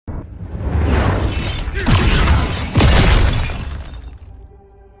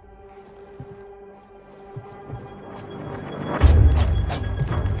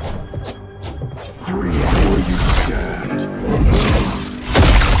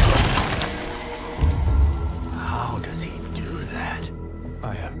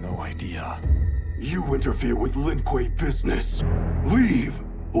interfere with Lin Kuei business. Leave,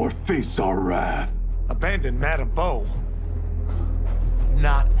 or face our wrath. Abandon Madame Bo.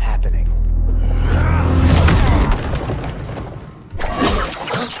 Not happening.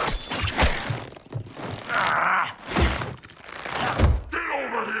 Get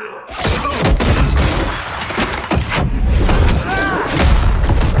over here!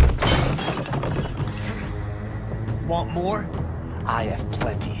 Want more? I have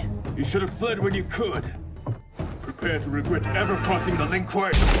plenty. You should have fled when you could. Prepare to regret ever crossing the Lin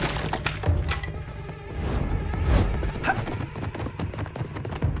Kuei.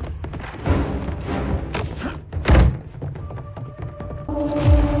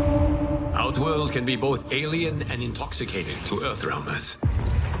 Outworld can be both alien and intoxicating to Earthrealmers.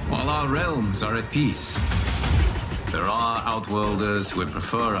 While our realms are at peace, There are Outworlders who would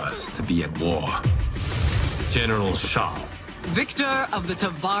prefer us to be at war. General Shao. Victor of the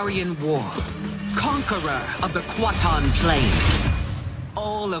Tavarian War. Conqueror of the Kwatan Plains.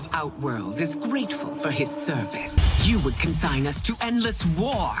 All of Outworld is grateful for his service. You would consign us to endless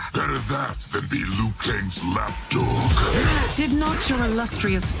war. Better that than be Liu Kang's lapdog. Did not your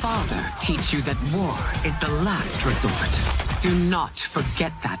illustrious father teach you that war is the last resort? Do not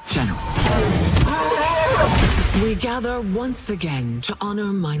forget that, General. We gather once again to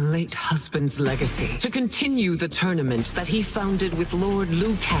honor my late husband's legacy, to continue the tournament that he founded with Lord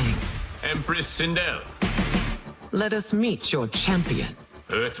Liu Kang. Empress Sindel. Let us meet your champion.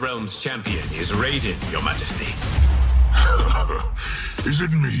 Earthrealm's champion is raided, Your Majesty. Is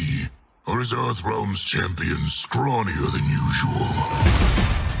it me? Or is Earthrealm's champion scrawnier than usual?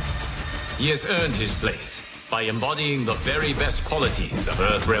 He has earned his place by embodying the very best qualities of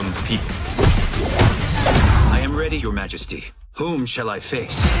Earthrealm's people. I am ready, Your Majesty. Whom shall I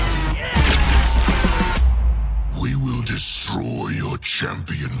face? We will destroy your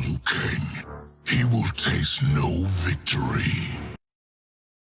champion, Liu Kang. He will taste no victory.